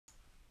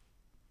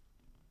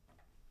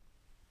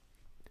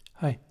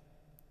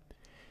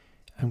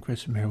I'm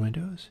Chris from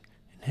Airwindows,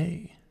 and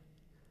hey,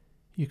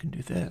 you can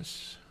do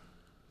this.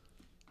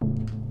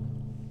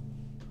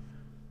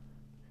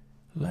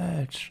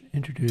 Let's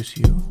introduce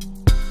you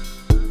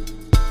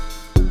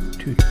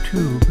to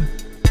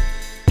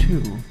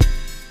Tube2.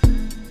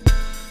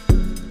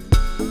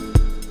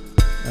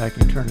 I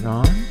can turn it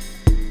on,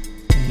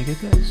 and you get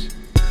this.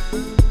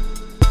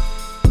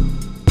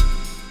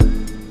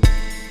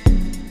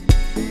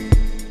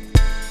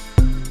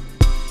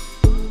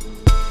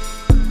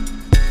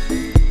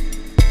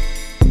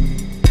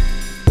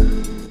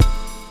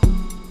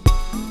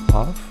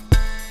 Off,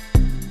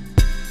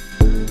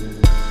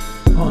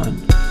 on.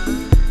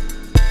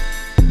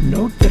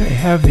 Note that I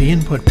have the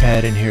input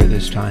pad in here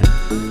this time.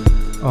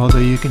 Although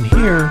you can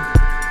hear,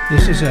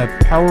 this is a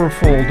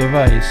powerful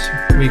device.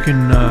 We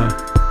can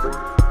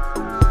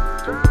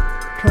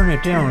turn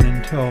it down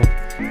until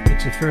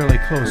it's a fairly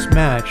close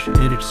match,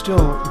 and it's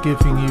still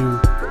giving you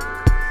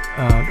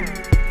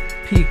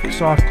peak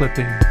soft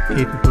clipping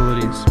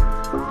capabilities.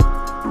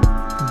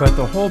 But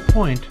the whole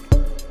point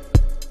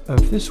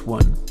of this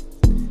one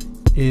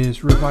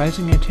is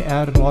revising it to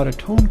add a lot of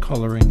tone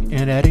coloring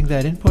and adding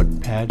that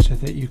input pad so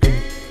that you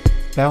can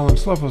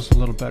balance levels a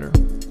little better.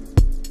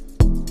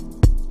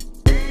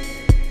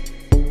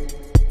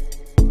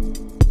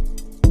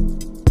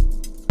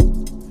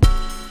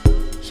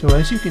 So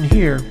as you can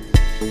hear,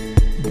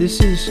 this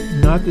is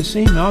not the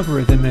same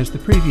algorithm as the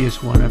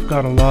previous one. I've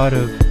got a lot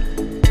of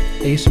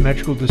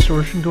asymmetrical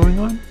distortion going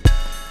on,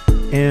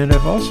 and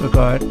I've also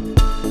got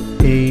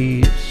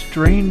a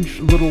strange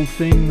little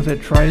thing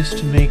that tries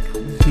to make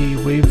the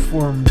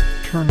waveform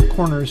turn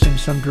corners in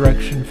some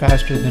direction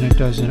faster than it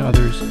does in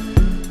others.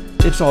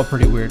 It's all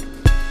pretty weird.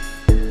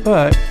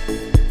 But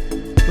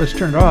let's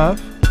turn it off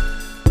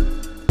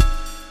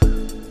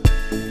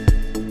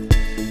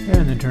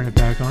and then turn it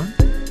back on.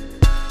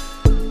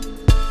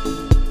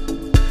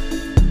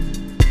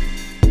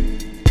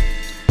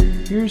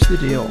 Here's the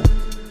deal.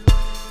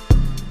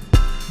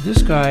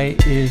 This guy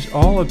is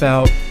all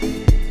about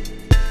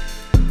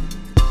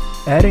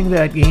adding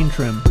that gain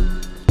trim.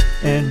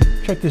 And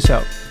check this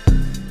out.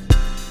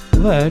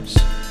 Let's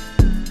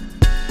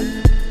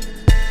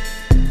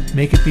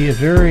make it be a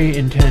very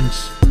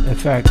intense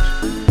effect.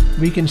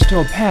 We can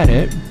still pad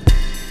it.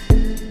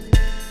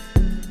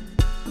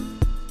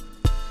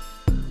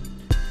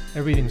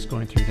 Everything's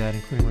going through that,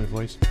 including my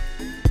voice.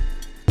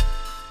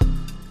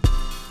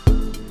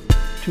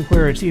 To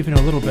where it's even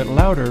a little bit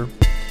louder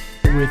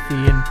with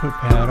the input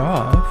pad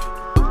off.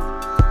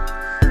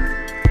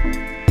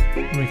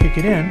 When we kick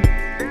it in,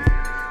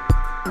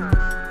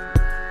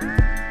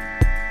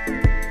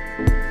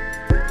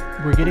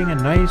 we're getting a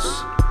nice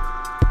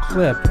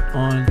clip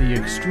on the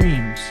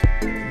extremes,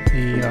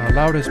 the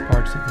loudest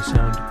parts of the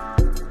sound.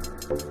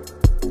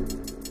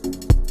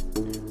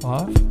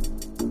 Off,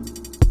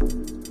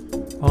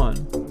 on.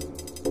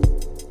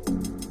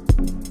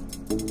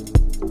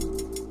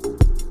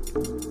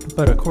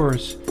 But of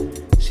course,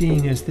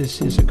 seeing as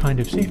this is a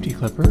kind of safety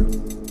clipper,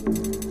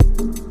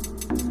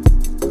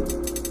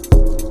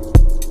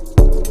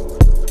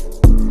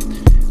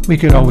 we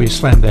could always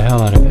slam the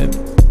hell out of it.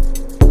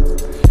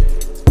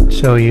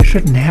 So you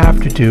shouldn't have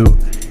to do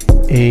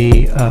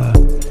a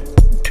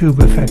tube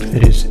effect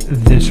that is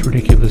this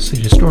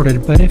ridiculously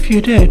distorted, but if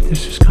you did,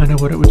 this is kind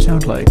of what it would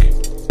sound like.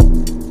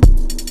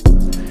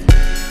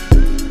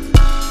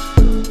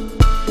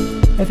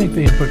 I think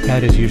the input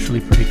pad is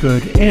usually pretty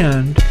good,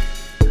 and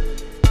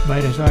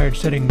my desired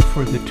setting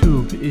for the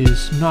tube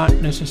is not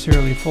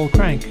necessarily full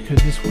crank,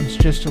 because this one's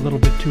just a little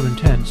bit too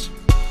intense.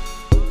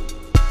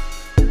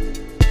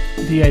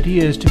 The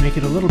idea is to make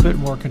it a little bit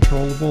more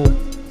controllable,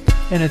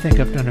 and I think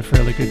I've done a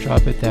fairly good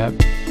job at that.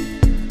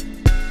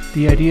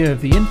 The idea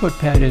of the input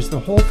pad is the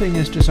whole thing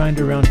is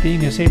designed around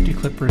being a safety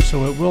clipper,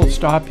 so it will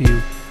stop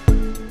you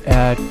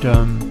at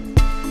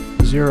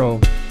 0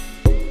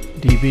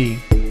 dB.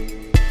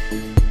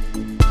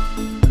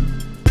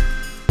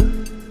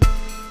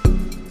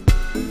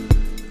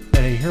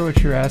 And I hear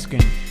what you're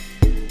asking.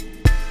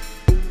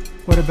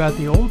 What about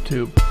the old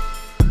tube?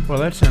 Well,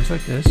 that sounds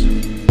like this.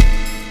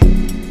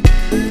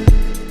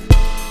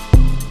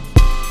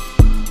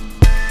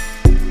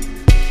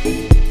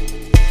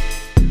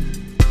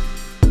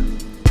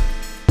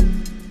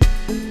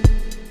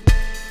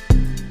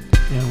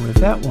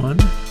 That one,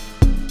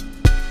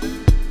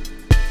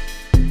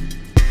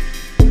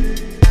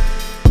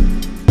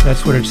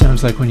 that's what it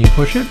sounds like when you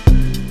push it.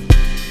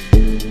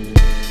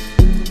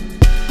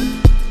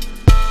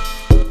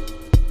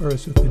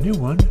 Whereas with the new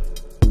one,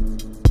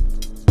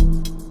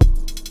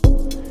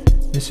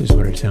 this is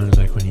what it sounds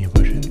like when you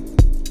push it.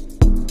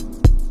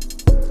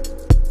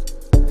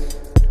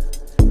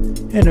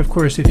 And of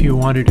course, if you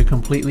wanted to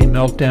completely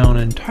melt down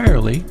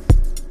entirely,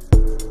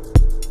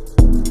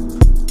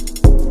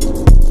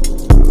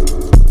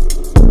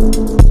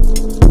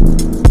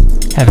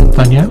 having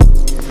fun yet?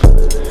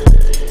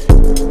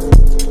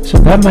 So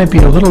that might be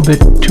a little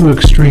bit too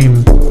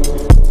extreme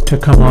to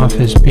come off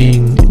as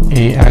being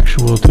an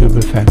actual tube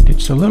effect.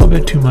 It's a little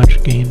bit too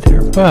much gain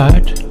there,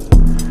 but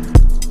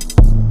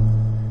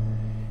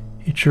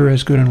it sure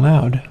is good and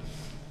loud.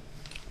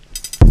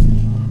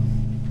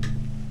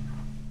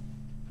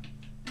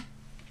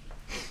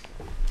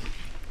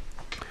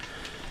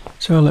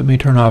 So let me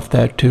turn off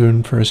that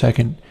tune for a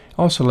second.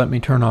 Also, let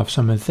me turn off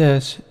some of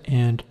this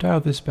and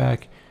dial this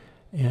back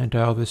and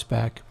dial this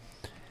back.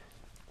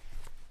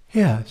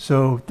 Yeah,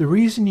 so the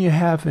reason you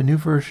have a new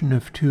version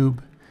of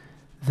Tube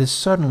this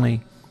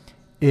suddenly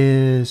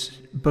is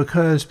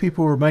because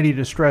people were mighty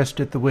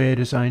distressed at the way I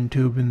designed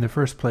Tube in the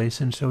first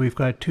place, and so we've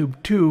got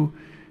Tube2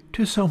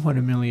 to somewhat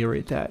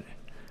ameliorate that.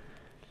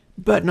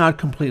 But not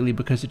completely,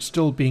 because it's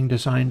still being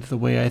designed the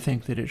way I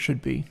think that it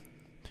should be.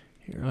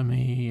 Here, let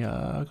me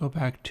go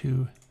back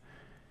to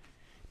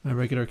my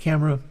regular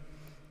camera.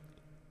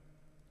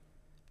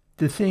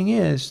 The thing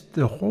is,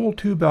 the whole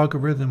Tube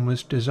algorithm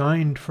was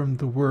designed from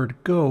the word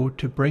go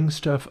to bring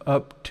stuff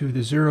up to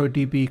the 0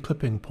 dB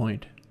clipping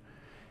point.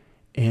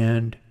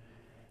 And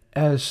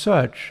as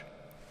such,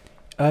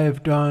 I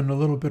have done a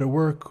little bit of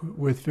work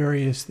with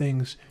various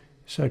things,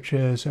 such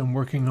as I'm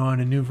working on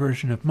a new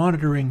version of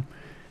monitoring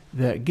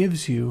that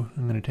gives you,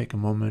 I'm going to take a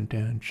moment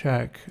and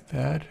check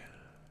that.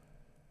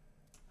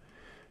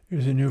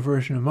 There's a new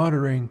version of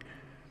monitoring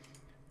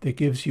that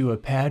gives you a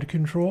pad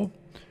control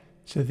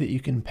so that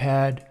you can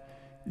pad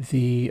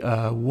the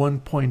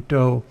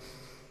 1.0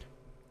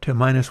 to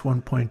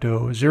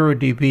 -1.0 0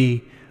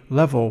 dB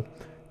level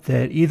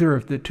that either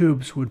of the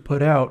tubes would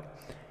put out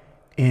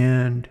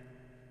and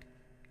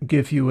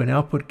give you an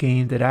output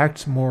gain that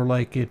acts more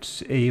like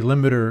it's a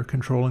limiter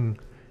controlling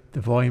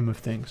the volume of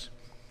things.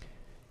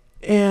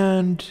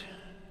 And,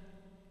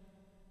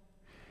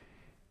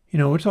 you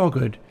know, it's all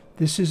good.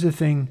 This is a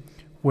thing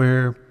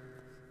where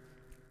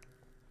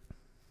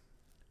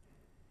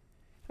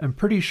I'm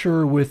pretty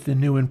sure with the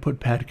new input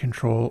pad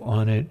control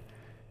on it,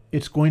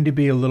 it's going to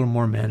be a little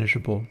more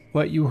manageable.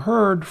 What you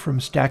heard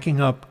from stacking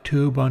up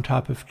Tube on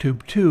top of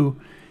Tube2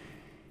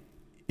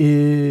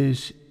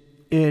 is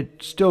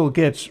it still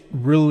gets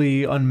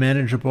really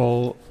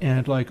unmanageable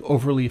and like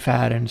overly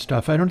fat and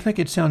stuff. I don't think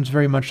it sounds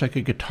very much like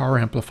a guitar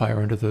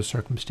amplifier under those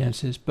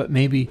circumstances, but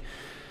maybe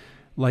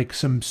like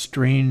some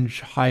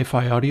strange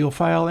hi-fi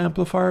audiophile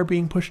amplifier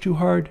being pushed too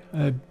hard.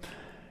 In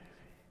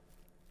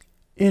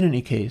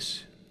any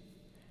case,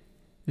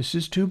 this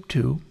is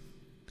Tube2.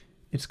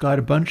 It's got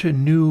a bunch of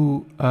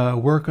new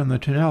work on the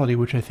tonality,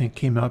 which I think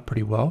came out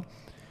pretty well.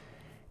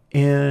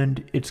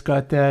 And it's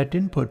got that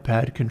input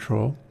pad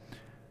control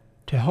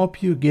to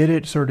help you get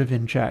it sort of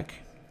in check.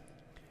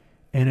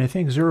 And I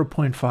think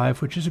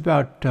 0.5, which is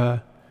about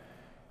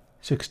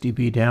 6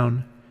 dB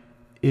down,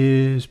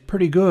 is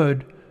pretty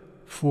good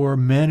for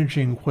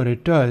managing what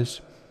it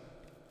does.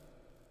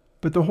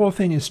 But the whole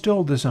thing is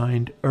still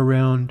designed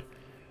around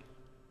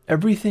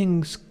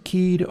everything's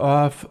keyed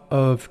off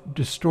of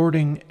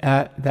distorting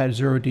at that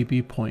 0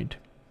 dB point.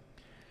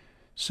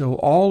 So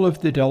all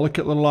of the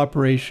delicate little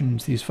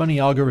operations, these funny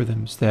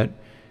algorithms that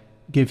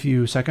give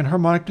you second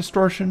harmonic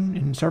distortion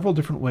in several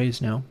different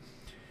ways now.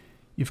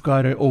 You've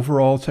got an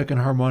overall second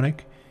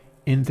harmonic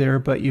in there,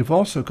 but you've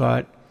also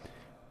got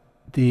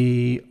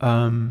the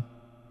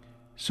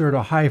sort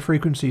of high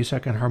frequency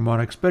second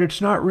harmonics, but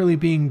it's not really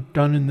being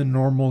done in the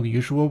normal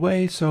usual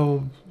way.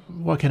 So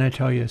what can I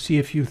tell you? See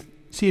if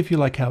you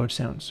like how it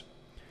sounds.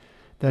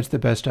 That's the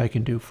best I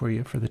can do for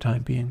you for the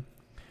time being.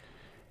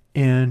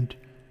 And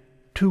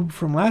Tube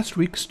from last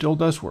week still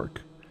does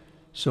work.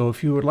 So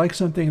if you would like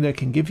something that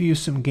can give you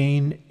some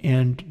gain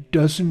and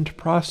doesn't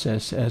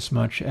process as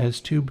much as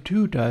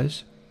Tube2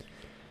 does,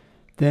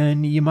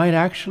 then you might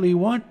actually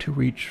want to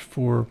reach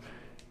for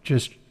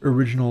just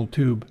original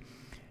Tube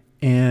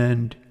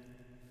and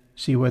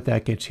see what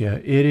that gets you.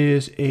 It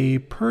is a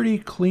pretty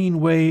clean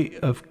way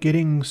of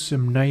getting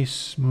some nice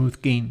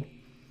smooth gain.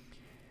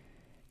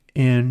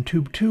 And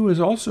Tube2 is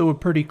also a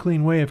pretty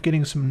clean way of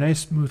getting some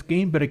nice smooth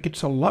gain, but it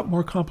gets a lot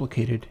more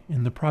complicated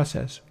in the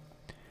process.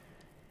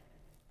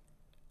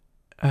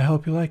 I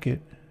hope you like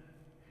it.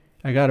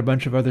 I got a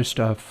bunch of other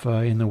stuff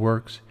in the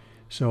works,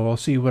 so I'll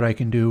see what I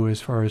can do as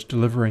far as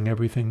delivering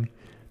everything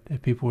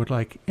that people would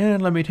like.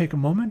 And let me take a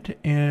moment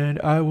and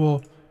I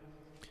will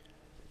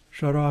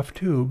shut off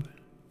Tube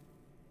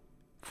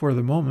for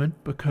the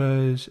moment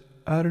because,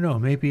 I don't know,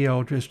 maybe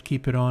I'll just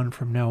keep it on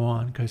from now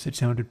on because it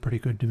sounded pretty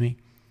good to me.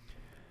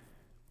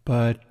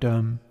 But,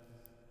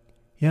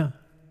 yeah,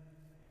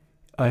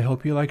 I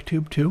hope you like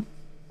Tube2.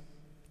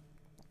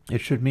 It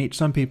should meet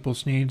some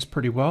people's needs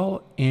pretty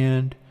well,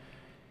 and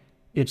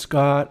it's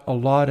got a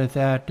lot of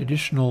that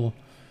additional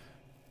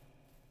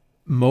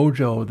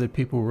mojo that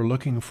people were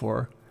looking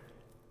for.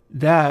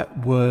 That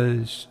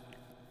was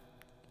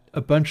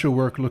a bunch of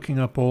work looking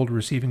up old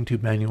receiving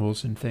tube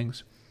manuals and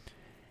things.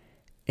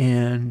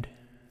 And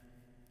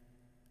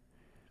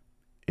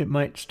it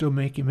might still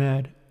make you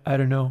mad. I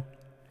don't know.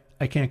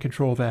 I can't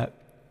control that.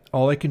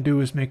 All I can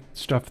do is make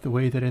stuff the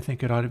way that I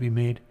think it ought to be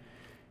made.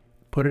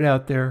 Put it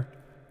out there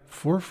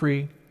for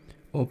free,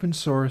 open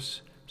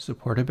source,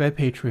 supported by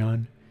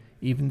Patreon.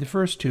 Even the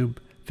first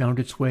tube found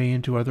its way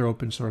into other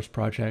open source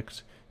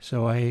projects,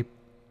 so I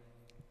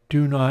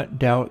do not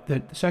doubt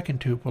that the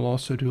second tube will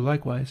also do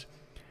likewise.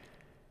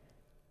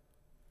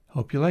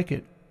 Hope you like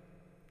it.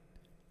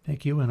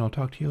 Thank you, and I'll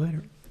talk to you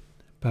later.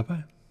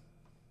 Bye-bye.